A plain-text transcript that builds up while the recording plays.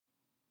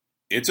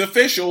It's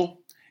official.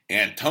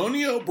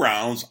 Antonio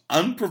Brown's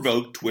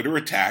unprovoked Twitter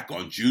attack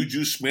on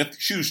Juju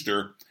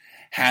Smith-Schuster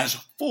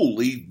has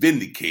fully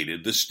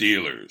vindicated the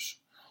Steelers.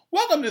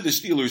 Welcome to the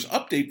Steelers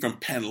update from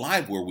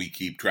PennLive, where we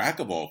keep track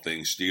of all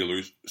things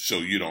Steelers so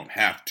you don't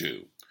have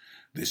to.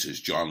 This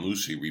is John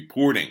Lucy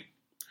reporting.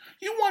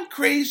 You want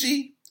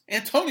crazy?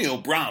 Antonio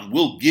Brown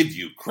will give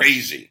you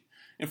crazy.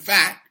 In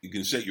fact, you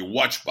can set your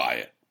watch by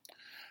it.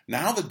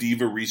 Now the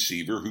diva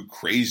receiver who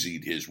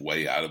crazied his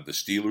way out of the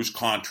Steelers'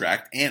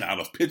 contract and out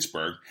of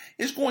Pittsburgh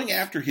is going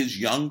after his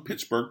young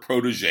Pittsburgh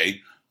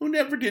protege who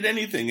never did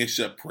anything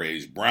except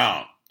praise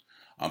Brown.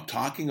 I'm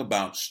talking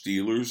about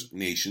Steelers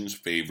Nation's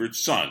favorite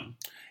son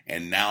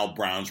and now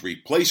Brown's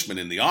replacement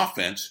in the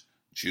offense,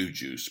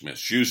 Juju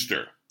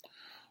Smith-Schuster.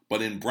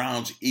 But in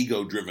Brown's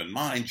ego-driven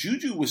mind,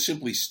 Juju was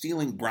simply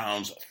stealing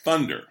Brown's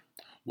thunder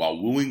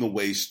while wooing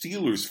away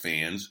Steelers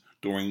fans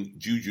during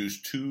Juju's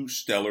 2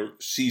 stellar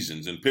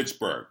seasons in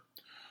Pittsburgh.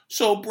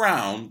 So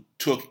Brown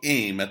took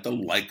aim at the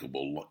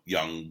likable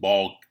young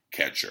ball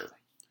catcher.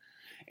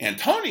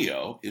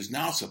 Antonio is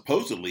now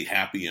supposedly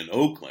happy in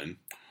Oakland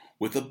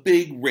with a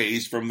big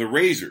raise from the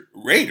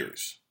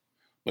Raiders,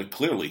 but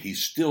clearly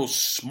he's still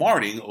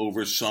smarting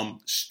over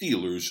some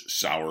Steelers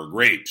sour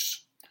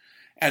grapes.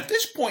 At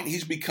this point,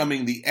 he's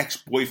becoming the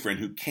ex-boyfriend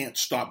who can't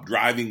stop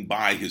driving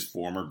by his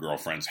former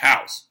girlfriend's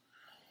house.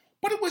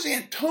 But it was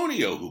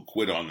Antonio who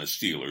quit on the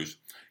Steelers,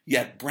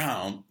 yet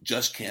Brown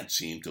just can't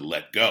seem to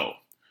let go.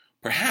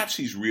 Perhaps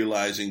he's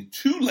realizing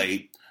too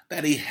late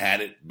that he had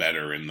it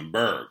better in the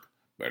Berg.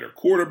 Better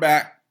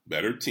quarterback,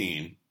 better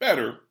team,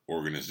 better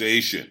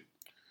organization.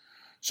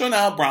 So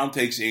now Brown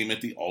takes aim at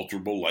the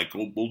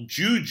ultra-likable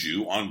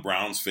Juju on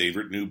Brown's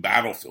favorite new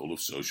battlefield of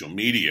social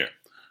media.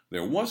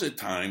 There was a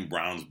time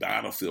Brown's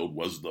battlefield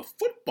was the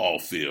football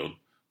field,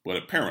 but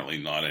apparently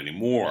not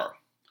anymore.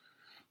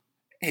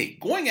 Hey,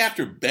 going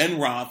after Ben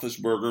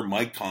Roethlisberger,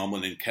 Mike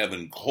Tomlin, and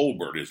Kevin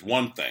Colbert is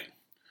one thing.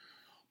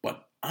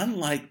 But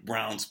unlike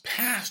Brown's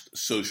past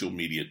social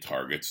media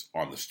targets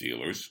on the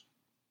Steelers,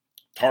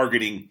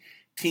 targeting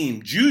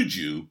Team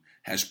Juju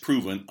has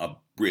proven a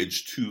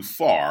bridge too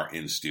far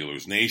in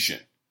Steelers Nation.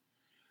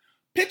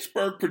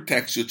 Pittsburgh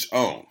protects its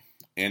own,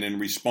 and in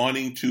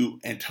responding to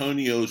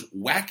Antonio's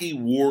wacky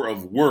war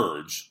of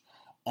words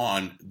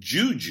on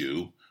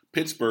Juju,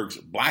 Pittsburgh's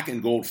black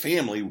and gold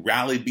family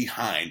rallied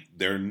behind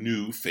their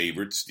new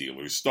favorite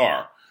Steelers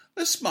star,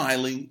 the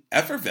smiling,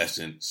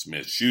 effervescent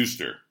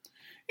Smith-Schuster.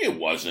 It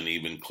wasn't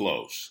even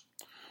close.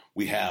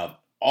 We have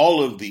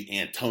all of the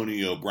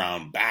Antonio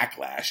Brown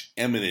backlash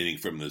emanating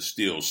from the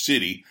Steel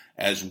City,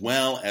 as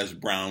well as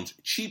Brown's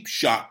cheap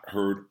shot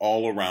heard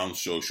all around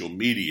social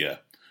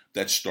media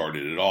that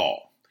started it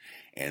all.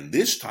 And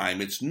this time,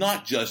 it's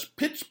not just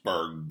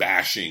Pittsburgh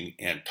bashing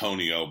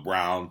Antonio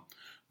Brown.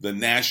 The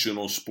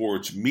national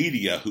sports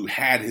media who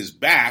had his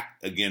back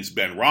against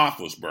Ben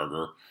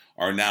Roethlisberger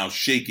are now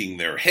shaking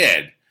their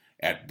head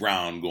at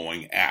Brown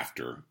going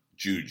after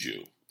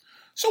Juju.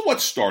 So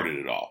what started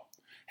it all?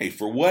 Hey,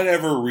 for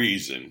whatever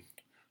reason,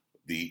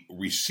 the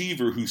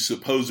receiver who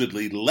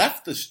supposedly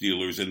left the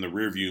Steelers in the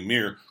rearview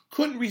mirror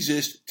couldn't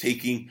resist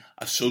taking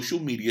a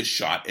social media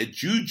shot at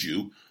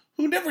Juju,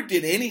 who never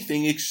did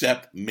anything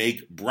except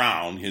make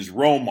Brown his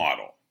role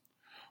model.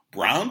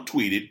 Brown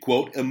tweeted,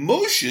 quote,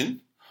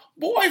 "Emotion?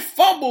 Boy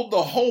fumbled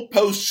the whole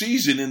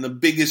postseason in the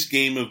biggest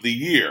game of the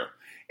year.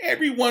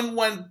 Everyone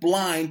went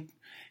blind.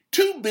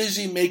 Too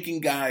busy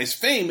making guys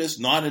famous,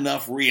 not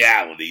enough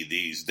reality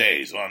these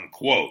days,"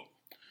 unquote.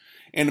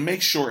 And to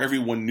make sure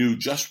everyone knew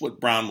just what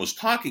Brown was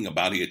talking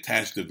about, he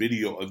attached a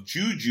video of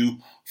Juju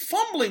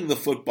fumbling the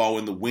football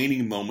in the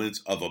waning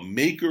moments of a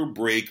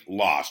make-or-break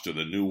loss to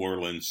the New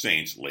Orleans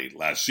Saints late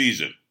last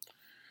season.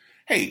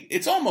 Hey,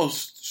 it's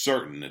almost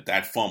certain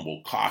that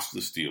fumble cost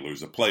the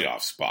Steelers a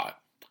playoff spot.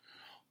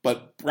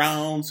 But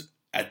Brown's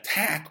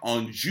attack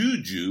on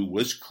Juju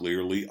was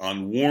clearly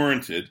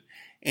unwarranted,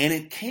 and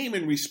it came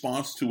in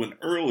response to an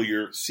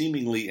earlier,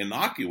 seemingly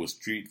innocuous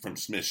tweet from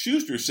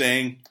Smith-Schuster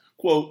saying,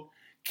 quote,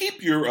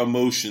 "Keep your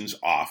emotions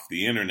off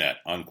the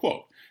internet,"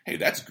 unquote. Hey,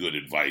 that's good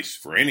advice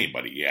for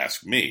anybody, you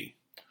ask me.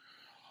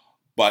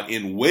 But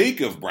in wake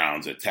of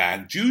Brown's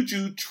attack,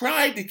 Juju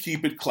tried to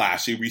keep it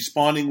classy,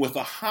 responding with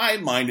a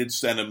high-minded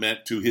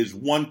sentiment to his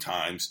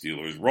one-time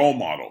Steelers role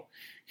model.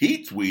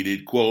 He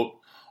tweeted, quote,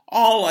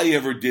 "All I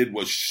ever did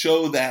was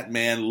show that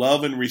man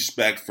love and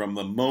respect from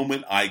the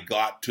moment I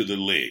got to the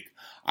league.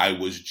 I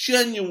was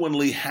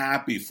genuinely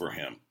happy for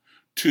him,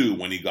 too,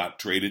 when he got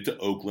traded to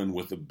Oakland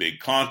with a big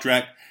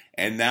contract,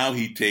 and now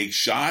he takes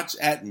shots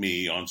at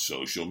me on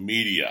social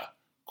media.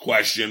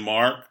 Question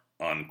mark,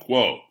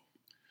 unquote."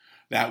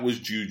 That was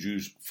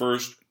Juju's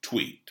first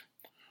tweet.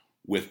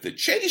 With the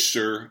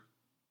chaser,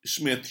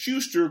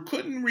 Smith-Schuster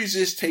couldn't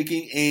resist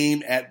taking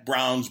aim at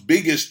Brown's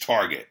biggest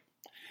target,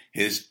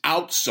 his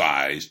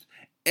outsized,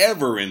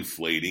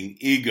 ever-inflating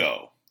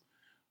ego.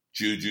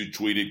 Juju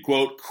tweeted,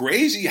 quote,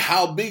 "Crazy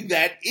how big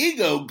that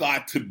ego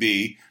got to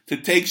be to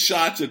take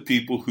shots at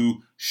people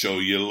who show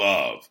you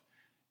love.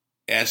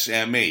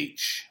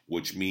 SMH,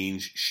 which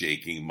means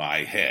shaking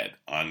my head,"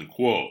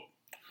 unquote.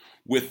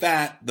 With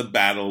that, the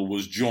battle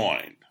was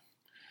joined.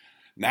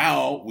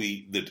 Now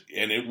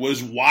and it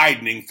was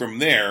widening from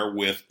there,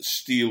 with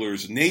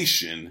Steelers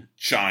Nation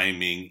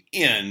chiming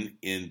in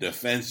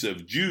defense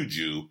of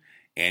Juju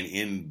and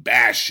in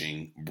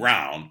bashing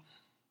Brown.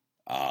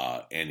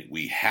 And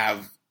we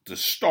have to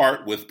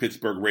start with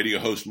Pittsburgh radio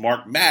host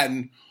Mark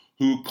Madden,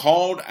 who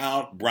called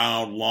out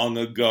Brown long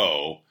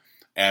ago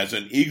as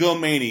an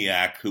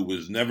egomaniac who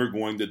was never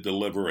going to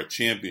deliver a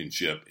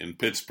championship in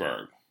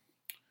Pittsburgh.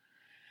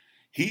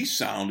 He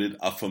sounded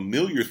a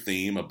familiar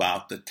theme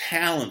about the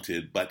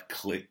talented but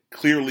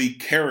clearly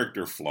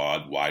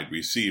character-flawed wide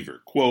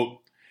receiver.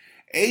 Quote,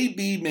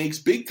 AB makes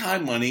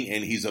big-time money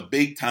and he's a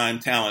big-time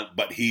talent,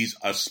 but he's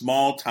a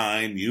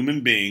small-time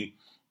human being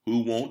who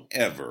won't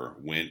ever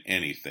win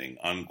anything,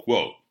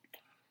 unquote.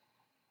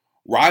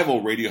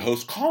 Rival radio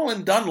host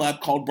Colin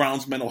Dunlap called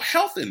Brown's mental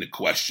health into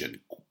question.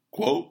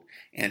 Quote,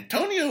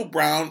 Antonio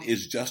Brown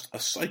is just a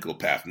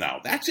psychopath now.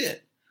 That's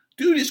it.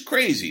 Dude is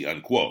crazy,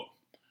 unquote.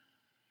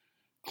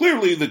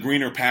 Clearly, the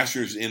greener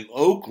pastures in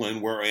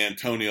Oakland, where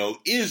Antonio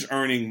is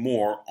earning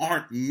more,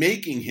 aren't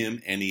making him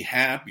any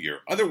happier.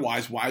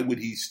 Otherwise, why would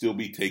he still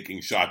be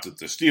taking shots at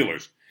the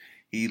Steelers?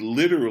 He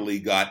literally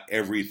got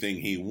everything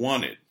he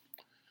wanted.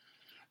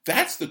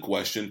 That's the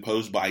question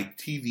posed by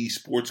TV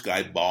sports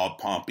guy Bob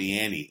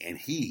Pompiani, and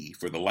he,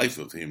 for the life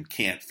of him,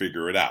 can't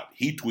figure it out.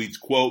 He tweets,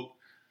 quote,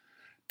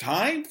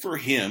 time for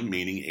him,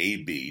 meaning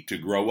AB, to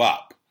grow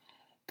up.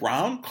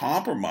 Brown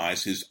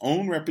compromised his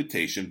own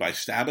reputation by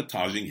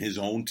sabotaging his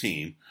own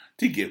team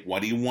to get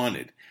what he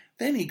wanted.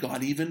 Then he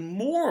got even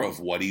more of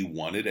what he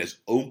wanted as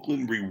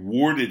Oakland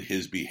rewarded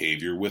his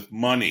behavior with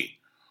money.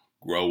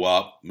 Grow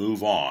up,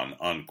 move on,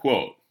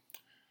 unquote.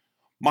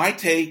 My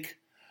take,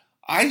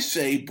 I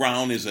say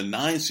Brown is a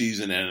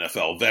 9-season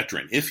NFL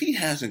veteran. If he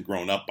hasn't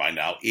grown up by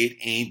now, it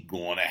ain't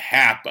going to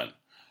happen.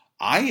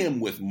 I am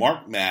with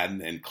Mark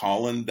Madden and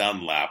Colin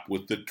Dunlap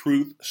with the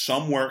truth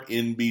somewhere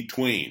in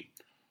between.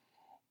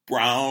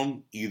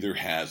 Brown either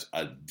has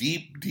a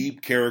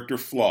deep character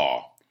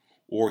flaw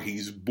or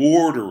he's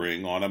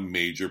bordering on a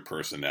major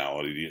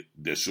personality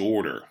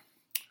disorder.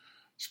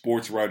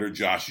 Sports writer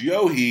Josh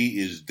Yohe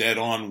is dead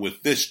on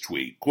with this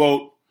tweet,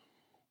 quote,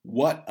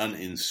 what an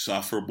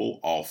insufferable,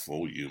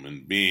 awful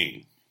human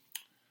being.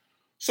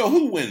 So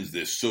who wins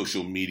this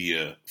social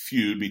media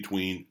feud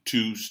between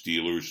two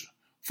Steelers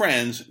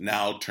friends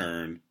now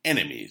turned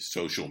enemies,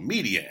 social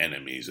media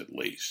enemies at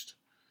least?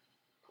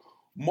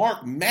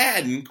 Mark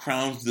Madden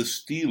crowns the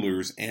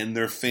Steelers and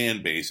their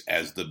fan base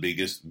as the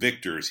biggest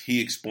victors. He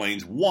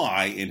explains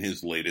why in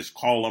his latest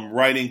column,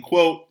 writing,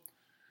 quote,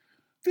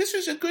 this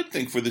is a good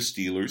thing for the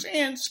Steelers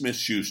and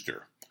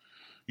Smith-Schuster.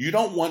 You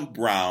don't want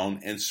Brown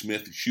and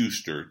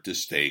Smith-Schuster to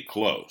stay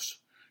close.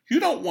 You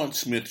don't want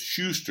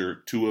Smith-Schuster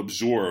to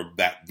absorb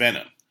that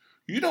venom.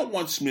 You don't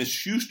want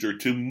Smith-Schuster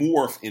to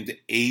morph into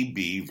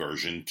AB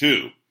version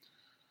 2.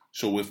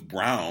 So if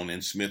Brown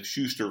and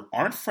Smith-Schuster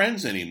aren't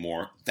friends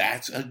anymore,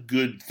 that's a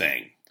good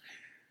thing,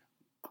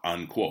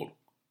 unquote.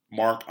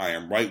 Mark, I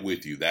am right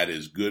with you. That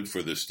is good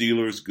for the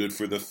Steelers, good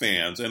for the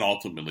fans, and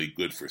ultimately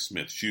good for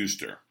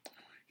Smith-Schuster.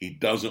 He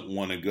doesn't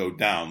want to go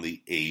down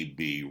the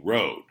AB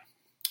road.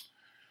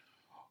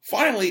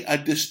 Finally, a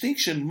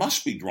distinction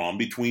must be drawn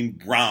between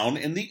Brown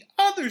and the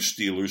other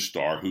Steelers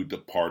star who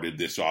departed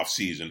this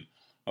offseason.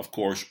 Of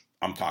course,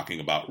 I'm talking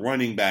about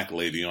running back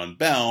Le'Veon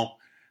Bell,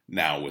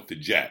 now with the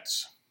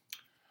Jets.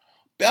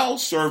 Bell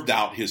served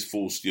out his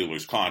full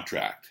Steelers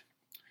contract.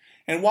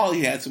 And while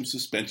he had some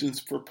suspensions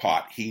for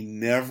pot, he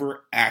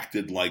never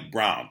acted like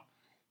Brown.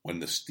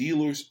 When the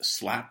Steelers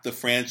slapped the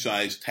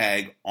franchise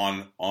tag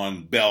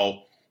on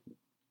Bell,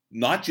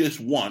 not just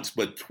once,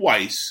 but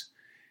twice,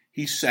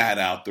 he sat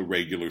out the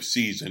regular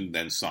season,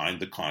 then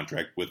signed the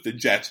contract with the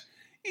Jets,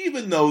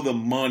 even though the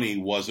money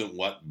wasn't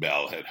what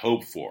Bell had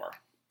hoped for.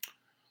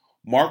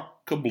 Mark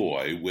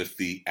Kabloy with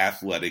the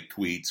Athletic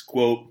tweets,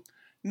 quote,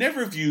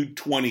 never viewed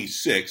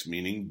 26,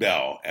 meaning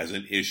Bell, as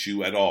an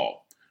issue at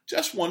all.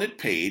 Just wanted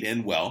paid,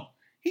 and well,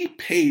 he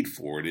paid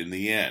for it in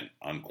the end,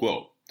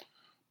 unquote.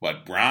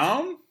 But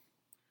Brown?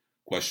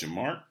 Question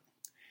mark.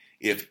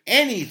 If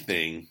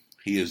anything,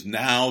 he has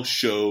now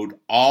showed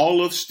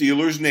all of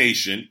Steelers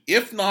Nation,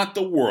 if not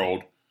the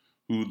world,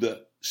 who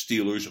the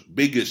Steelers'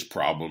 biggest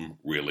problem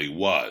really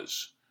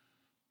was.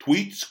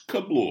 Tweets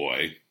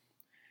Kabloy,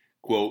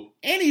 quote,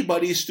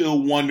 anybody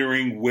still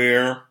wondering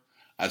where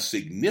a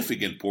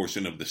significant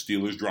portion of the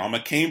Steelers drama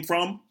came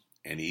from?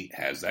 And he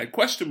has that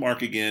question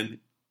mark again,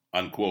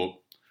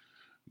 unquote.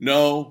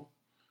 No,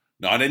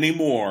 not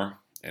anymore,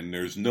 and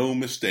there's no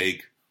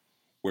mistake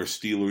where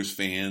Steelers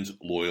fans'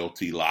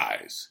 loyalty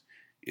lies.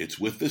 It's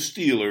with the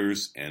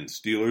Steelers and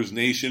Steelers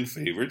Nation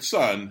favorite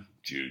son,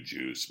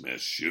 Juju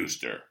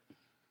Smith-Schuster.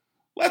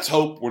 Let's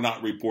hope we're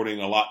not reporting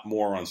a lot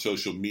more on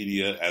social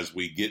media as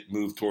we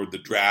moved toward the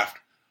draft.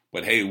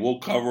 But hey, we'll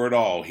cover it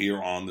all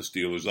here on the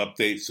Steelers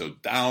Update, so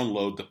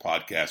download the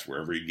podcast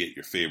wherever you get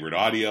your favorite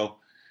audio.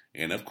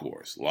 And of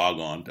course, log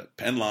on to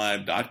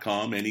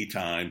PennLive.com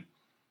anytime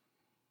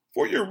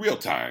for your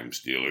real-time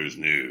Steelers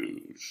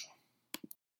news.